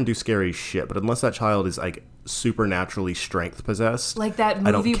 "No, children do scary shit." But unless that child is like supernaturally strength possessed, like that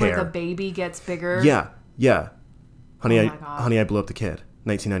movie where the baby gets bigger. Yeah. Honey, Oh I Blew Up the Kid,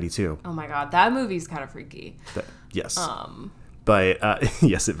 1992. Oh my God, that movie's kind of freaky. Yes. But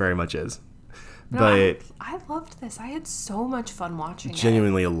yes, it very much is. No, but I loved this. I had so much fun watching it.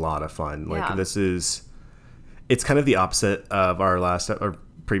 Genuinely a lot of fun. Like it's kind of the opposite of our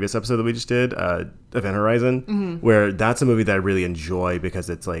previous episode that we just did, Event Horizon, where that's a movie that I really enjoy because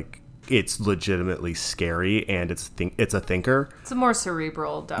it's like it's legitimately scary and it's a thinker. It's a more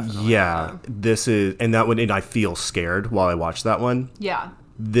cerebral, definitely. Yeah, this is, and that one, and I feel scared while I watch that one. Yeah.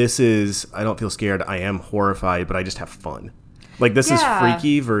 This is, I don't feel scared. I am horrified, but I just have fun. Like this is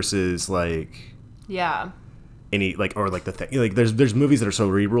freaky versus like. Yeah. any like or like the thing like there's movies that are so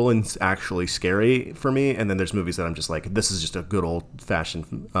cerebral and actually scary for me, and then there's movies that I'm just like, this is just a good old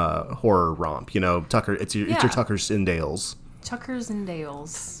fashioned horror romp. You know, Tucker. It's your Tuckers and Dales. Tuckers and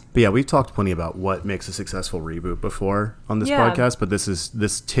Dales. But yeah, we've talked plenty about what makes a successful reboot before on this podcast, but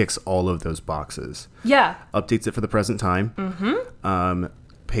this ticks all of those boxes. Yeah. Updates it for the present time. Mm-hmm.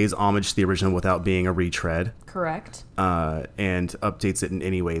 Pays homage to the original without being a retread. Correct. And updates it in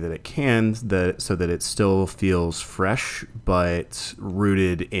any way that it can, so that it still feels fresh, but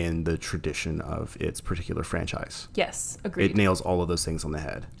rooted in the tradition of its particular franchise. Yes, agreed. It nails all of those things on the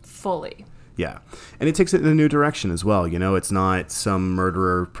head. Fully. Yeah. And it takes it in a new direction as well. You know, it's not some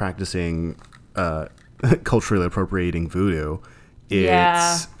murderer practicing culturally appropriating voodoo.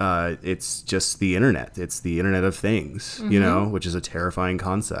 It's just the internet. It's the Internet of Things, you know, which is a terrifying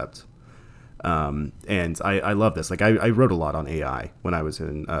concept. And I love this. Like I wrote a lot on AI when I was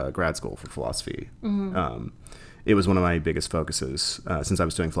in grad school for philosophy. It was one of my biggest focuses since I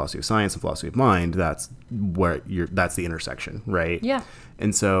was doing philosophy of science and philosophy of mind. That's that's the intersection, right? Yeah.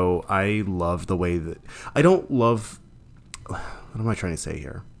 And so I love the way that I don't love. What am I trying to say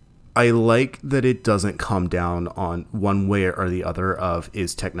here? I like that it doesn't come down on one way or the other of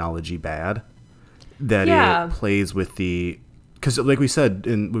is technology bad. That it plays with the because like we said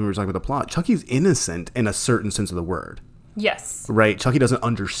when we were talking about the plot, Chucky's innocent in a certain sense of the word. Yes. Right. Chucky doesn't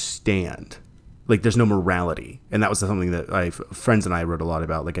understand. Like there's no morality, and that was something that friends and I wrote a lot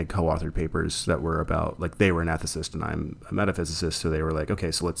about. Like I co-authored papers that were about like they were an ethicist and I'm a metaphysicist, so they were like,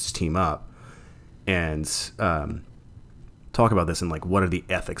 okay, so let's team up and talk about this and like what are the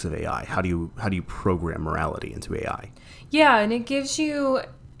ethics of AI? How do you program morality into AI? Yeah, and it gives you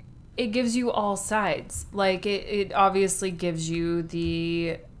all sides. Like it obviously gives you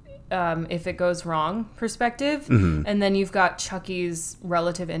the if it goes wrong perspective, and then you've got Chucky's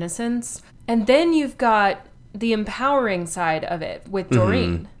relative innocence, and then you've got the empowering side of it with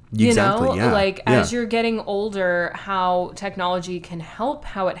Doreen. Exactly, you know, as you're getting older, how technology can help,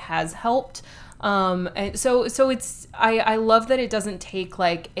 how it has helped. And so it's I love that it doesn't take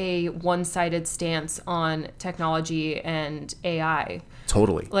like a one-sided stance on technology and AI.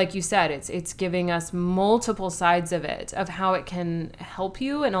 Totally. Like you said, it's giving us multiple sides of it, of how it can help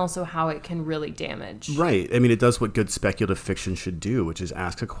you and also how it can really damage. Right. I mean, it does what good speculative fiction should do, which is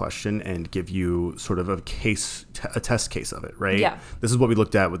ask a question and give you sort of a test case of it, right? Yeah. This is what we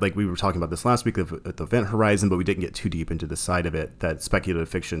looked at with, like we were talking about this last week at the Event Horizon, but we didn't get too deep into the side of it that speculative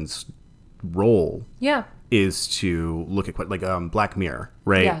fiction's role is to look at like Black Mirror,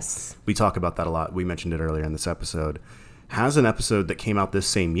 right? Yes. We talk about that a lot. We mentioned it earlier in this episode. Has an episode that came out this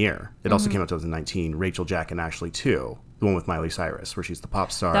same year. It also came out in 2019, Rachel, Jack, and Ashley 2, the one with Miley Cyrus, where she's the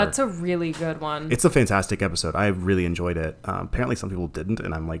pop star. That's a really good one. It's a fantastic episode. I really enjoyed it. Apparently some people didn't,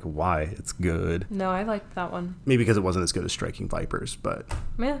 and I'm like, why? It's good. No, I liked that one. Maybe because it wasn't as good as Striking Vipers, but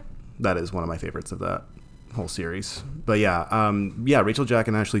that is one of my favorites of that whole series. But Rachel, Jack,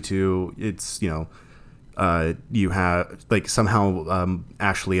 and Ashley 2, it's, you know, you have, like, somehow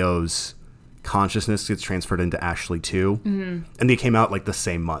Ashley O's consciousness gets transferred into Ashley 2, and they came out like the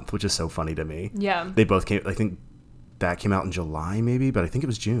same month, which is so funny to me. Yeah, they both came. I think that came out in July, maybe, but I think it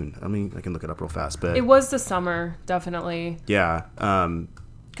was June. I mean, I can look it up real fast, but it was the summer, definitely. Yeah,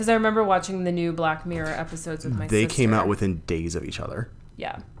 because I remember watching the new Black Mirror episodes with my sister. They came out within days of each other.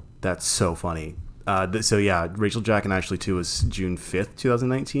 Yeah, that's so funny. Rachel, Jack, and Ashley 2 was June 5th,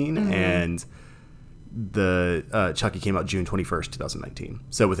 2019, and the Chucky came out June 21st, 2019.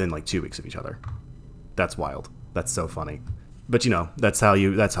 So within like 2 weeks of each other. That's wild. That's so funny. But you know, that's how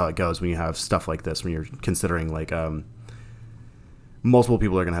it goes when you have stuff like this, when you're considering like multiple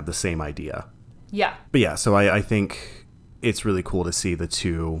people are going to have the same idea. Yeah. But yeah, so I think it's really cool to see the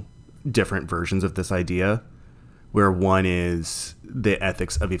two different versions of this idea, where one is the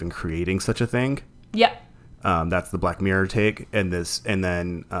ethics of even creating such a thing. Yeah. That's the Black Mirror take, and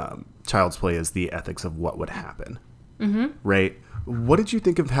then Child's Play is the ethics of what would happen. Mm-hmm. Right? What did you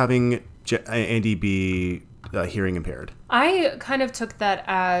think of having Andy be hearing impaired? I kind of took that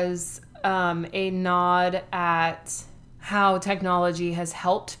as a nod at how technology has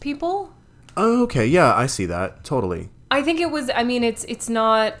helped people. Oh, okay. Yeah, I see that. Totally. I think it was, I mean, it's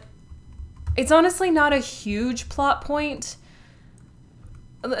honestly not a huge plot point.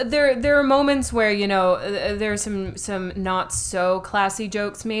 There are moments where, you know, there's some not so classy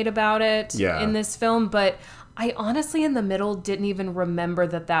jokes made about it in this film, but I honestly in the middle didn't even remember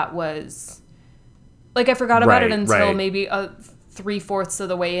that was, like, I forgot about it until maybe 3/4 of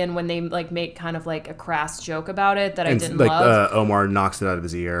the way in, when they like make kind of like a crass joke about it that I didn't love. Omar knocks it out of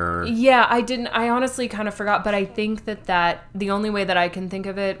his ear. Yeah, I honestly kind of forgot, but I think that the only way that I can think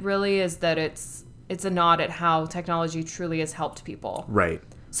of it really is that it's it's a nod at how technology truly has helped people. Right.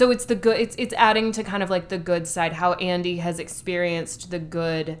 So it's the good. It's adding to kind of like the good side, how Andy has experienced the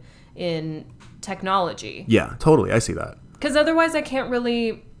good in technology. Yeah, totally. I see that. Because otherwise, I can't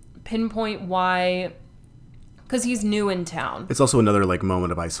really pinpoint why. Because he's new in town. It's also another like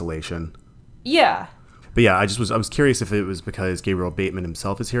moment of isolation. Yeah. But yeah, I was curious if it was because Gabriel Bateman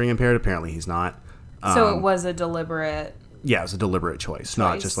himself is hearing impaired. Apparently, he's not. So it was a deliberate. Yeah, it was a deliberate choice,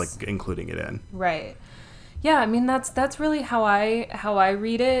 not just like including it in. Right. Yeah, I mean that's really how I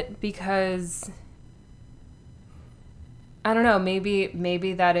read it, because I don't know,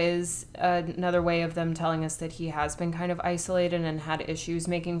 maybe that is another way of them telling us that he has been kind of isolated and had issues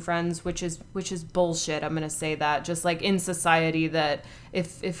making friends, which is bullshit. I'm going to say that, just like in society, that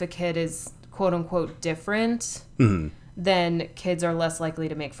if a kid is quote unquote different, then kids are less likely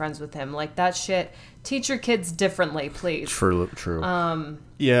to make friends with him. Like that shit. Teach your kids differently, please. True.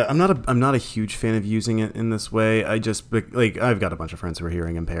 Yeah, I'm not a huge fan of using it in this way. I just like I've got a bunch of friends who are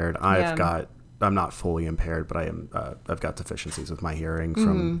hearing impaired. I'm not fully impaired, but I've got deficiencies with my hearing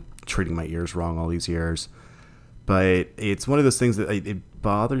from treating my ears wrong all these years. But it's one of those things that it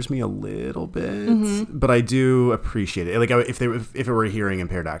bothers me a little bit, but I do appreciate it. Like if it were a hearing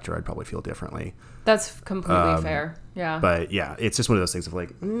impaired actor, I'd probably feel differently. That's completely fair. Yeah. But yeah, it's just one of those things of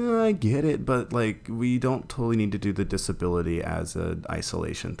like, I get it, but like we don't totally need to do the disability as an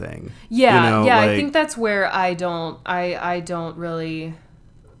isolation thing. Yeah, you know, yeah. like, I think that's where I don't really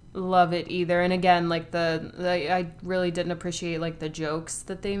love it either. And again, like I really didn't appreciate like the jokes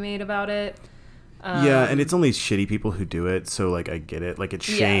that they made about it. Yeah, and it's only shitty people who do it, so like I get it. Like it's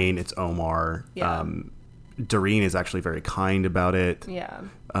Shane, it's Omar. Yeah. Doreen is actually very kind about it. Yeah.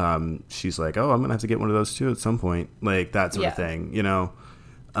 She's like, oh, I'm gonna have to get one of those too at some point, like that sort of thing, you know.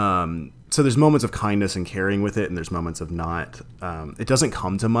 So there's moments of kindness and caring with it, and there's moments of not. It doesn't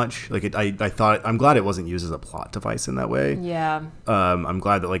come to much. Like I'm glad it wasn't used as a plot device in that way. Yeah. I'm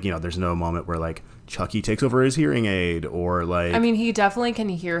glad that like there's no moment where like Chucky takes over his hearing aid or like. I mean, he definitely can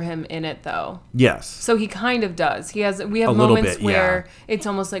hear him in it though. Yes. So he kind of does. We have a moments bit, where it's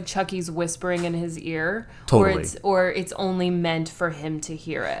almost like Chucky's whispering in his ear. Totally. Or it's only meant for him to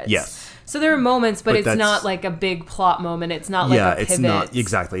hear it. Yes. So there are moments, but it's not like a big plot moment. It's not like a pivot. It's not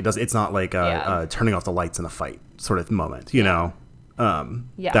exactly. It's not like turning off the lights in a fight sort of moment. You know.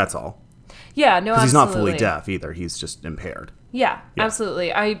 That's all. Yeah. No. Because he's not fully deaf either. He's just impaired. Yeah.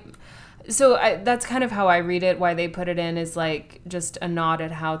 Absolutely. That's kind of how I read it. Why they put it in is like just a nod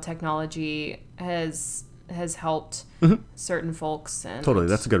at how technology has helped certain folks. And totally.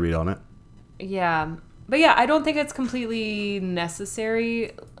 That's a good read on it. Yeah. But yeah, I don't think it's completely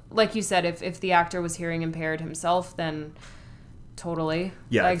necessary. Like you said, if the actor was hearing impaired himself, then totally.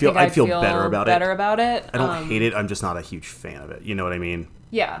 Yeah, I'd feel better about it. I don't hate it. I'm just not a huge fan of it. You know what I mean?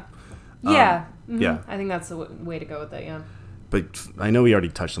 Yeah. Yeah. Yeah. I think that's the way to go with it, yeah. But I know we already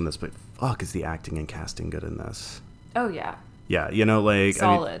touched on this, but fuck, is the acting and casting good in this? Oh, yeah. Yeah, like...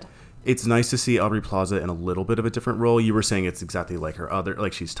 Solid. I mean, it's nice to see Aubrey Plaza in a little bit of a different role. You were saying it's exactly like her other...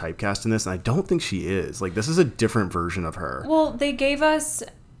 Like, she's typecast in this, and I don't think she is. Like, this is a different version of her. Well, they gave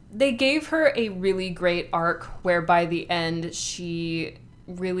her a really great arc where by the end she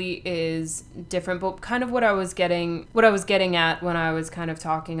really is different. But kind of what I was getting at when I was kind of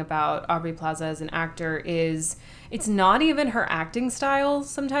talking about Aubrey Plaza as an actor is it's not even her acting style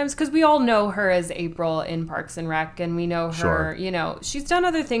sometimes, because we all know her as April in Parks and Rec, and we know her, she's done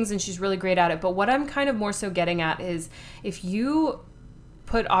other things and she's really great at it. But what I'm kind of more so getting at is if you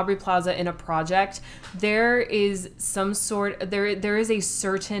put Aubrey Plaza in a project, there is a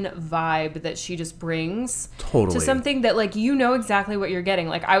certain vibe that she just brings to something that like exactly what you're getting.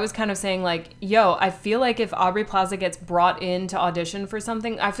 Like I was kind of saying like, I feel like if Aubrey Plaza gets brought in to audition for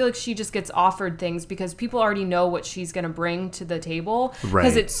something, I feel like she just gets offered things because people already know what she's going to bring to the table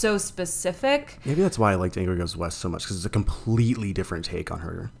because it's so specific. Maybe that's why I liked Ingrid Goes West so much, because it's a completely different take on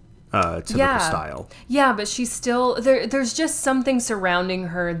her typical style. Yeah, but she's still there's just something surrounding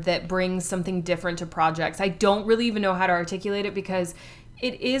her that brings something different to projects. I don't really even know how to articulate it because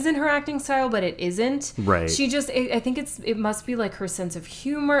it is in her acting style, but it isn't. Right. She just I think it must be like her sense of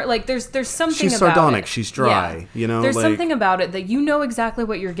humor. Like there's something she's about sardonic, it. she's dry, There's something about it that exactly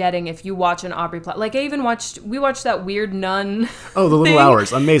what you're getting if you watch an Aubrey Plaza. Like we watched that weird nun. Oh, The Little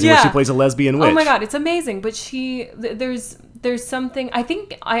Hours. Amazing. Where she plays a lesbian witch. Oh my god, it's amazing. But there's something,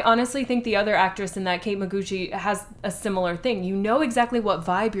 I honestly think the other actress in that, Kate Micucci, has a similar thing. You know exactly what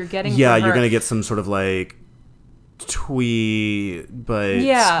vibe you're getting from her. You're going to get some sort of like twee, but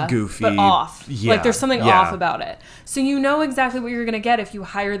yeah, goofy, but off. Yeah, Like there's something yeah. off about it. So you know exactly what you're going to get if you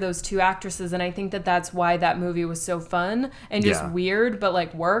hire those two actresses. And I think that that's why that movie was so fun and just Yeah. weird, but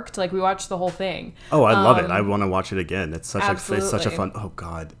like worked. Like we watched the whole thing. Oh, I love it. I want to watch it again. It's such absolutely. a fun. Oh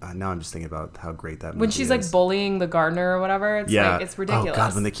God, now I'm just thinking about how great that movie When she's is. like bullying the gardener or whatever, it's like it's ridiculous. Oh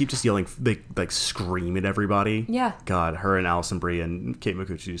God, when they keep just yelling, they like scream at everybody. Yeah. God, her and Alison Brie and Kate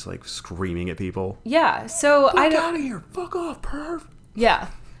Micucci just like screaming at people. Yeah. So I Get don't. out of here! Fuck off, perv. Yeah.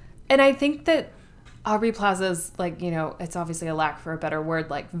 And I think that Aubrey Plaza's, like, you know, it's obviously a lack for a better word,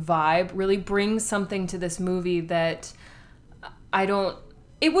 like, vibe really brings something to this movie that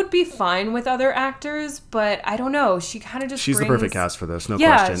it would be fine with other actors, but I don't know. She kind of just She's brings, the perfect cast for this, no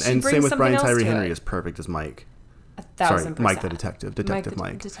Yeah, question. she And brings same with something Brian else Tyree to Henry it. is perfect as Mike. 1,000%. Mike the detective, Detective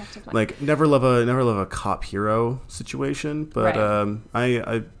Mike. Detective Mike. Like never love a cop hero situation, but Right.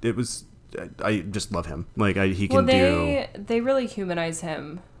 I just love him. Like he Well, can do. they really humanize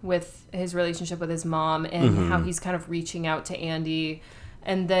him with his relationship with his mom and Mm-hmm. how he's kind of reaching out to Andy,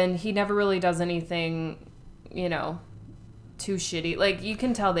 and then he never really does anything, you know, too shitty. Like you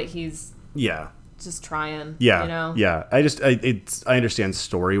can tell that he's Yeah. just trying. Yeah, you know. yeah. I understand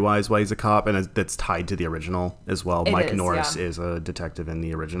story wise why he's a cop, and that's tied to the original as well. It Mike is, Norris yeah. is a detective in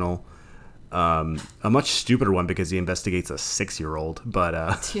the original. A much stupider one because he investigates a 6-year-old.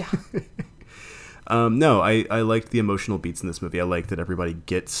 But Yeah. no, I liked the emotional beats in this movie. I like that everybody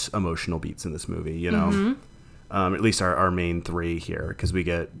gets emotional beats in this movie. You know, Mm-hmm. at least our main three here, because we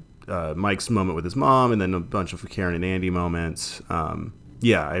get Mike's moment with his mom, and then a bunch of Karen and Andy moments.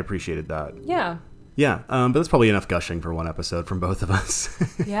 Yeah, I appreciated that. Yeah. Yeah, but that's probably enough gushing for one episode from both of us.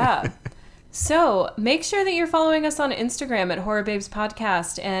 Yeah. So make sure that you're following us on Instagram at Horror Babes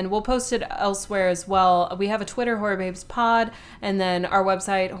Podcast, and we'll post it elsewhere as well. We have a Twitter, Horror Babes Pod, and then our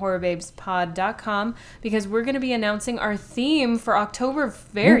website, horrorbabespod.com, because we're going to be announcing our theme for October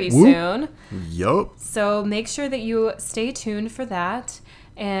very Whoop, whoop. soon. Yup. So make sure that you stay tuned for that.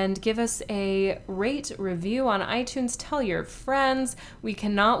 And give us a rate review on iTunes. Tell your friends. We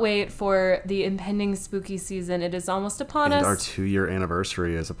cannot wait for the impending spooky season. It is almost upon And us. our 2-year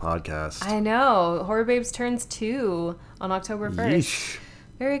anniversary as a podcast. I know. Horror Babes turns 2 on October 1st. Yeesh.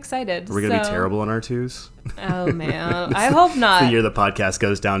 Very excited. Are we going to be terrible on our 2s? Oh, man. I hope not. The year the podcast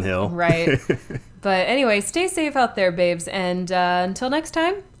goes downhill. Right. But anyway, stay safe out there, babes. And until next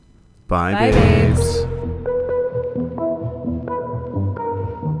time. Bye, Bye, babes. babes.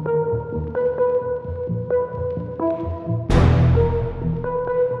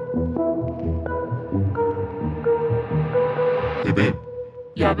 Hey, babe.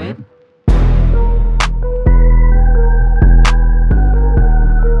 Yeah, babe.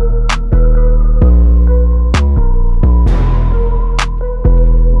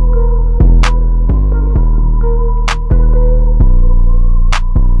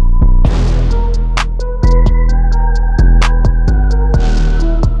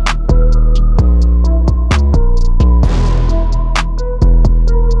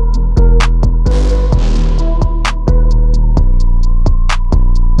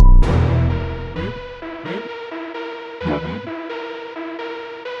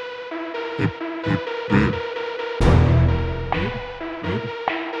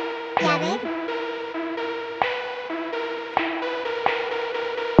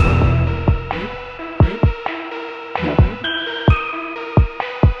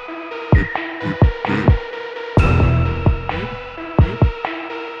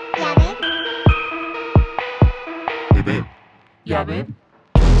 Yeah, babe.